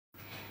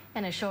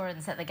An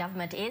assurance that the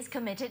government is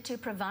committed to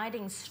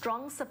providing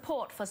strong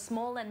support for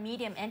small and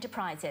medium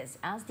enterprises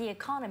as the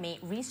economy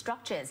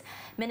restructures.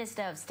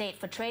 Minister of State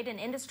for Trade and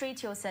Industry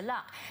Teo Ser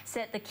Luck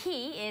said the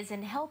key is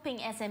in helping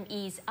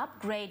SMEs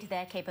upgrade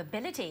their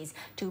capabilities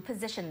to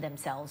position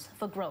themselves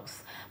for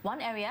growth.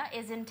 One area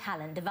is in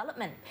talent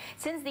development.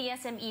 Since the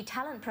SME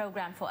talent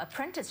program for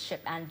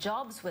apprenticeship and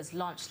jobs was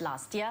launched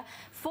last year,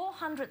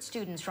 400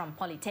 students from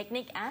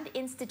polytechnic and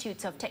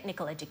institutes of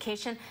technical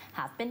education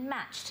have been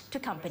matched to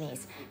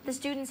companies. The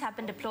students have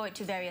been deployed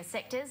to various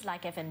sectors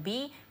like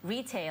F&B,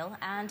 retail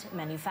and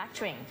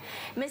manufacturing.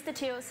 Mr.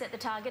 Teo said the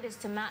target is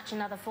to match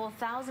another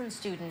 4,000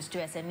 students to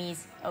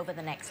SMEs over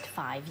the next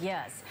 5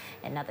 years.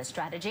 Another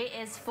strategy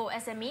is for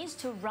SMEs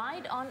to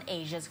ride on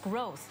Asia's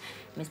growth.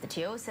 Mr.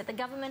 Teo said the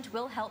government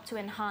will help to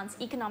enhance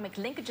economic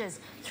linkages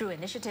through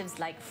initiatives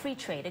like free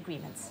trade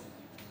agreements.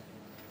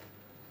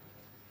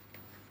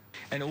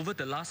 And over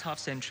the last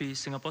half-century,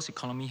 Singapore's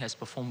economy has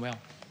performed well.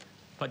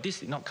 But this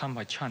did not come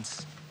by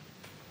chance.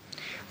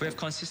 We have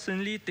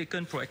consistently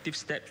taken proactive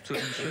steps to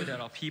ensure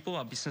that our people,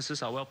 our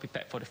businesses are well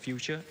prepared for the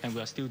future, and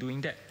we are still doing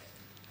that.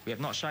 We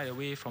have not shied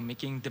away from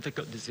making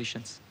difficult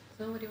decisions.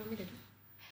 So what do you want me to do?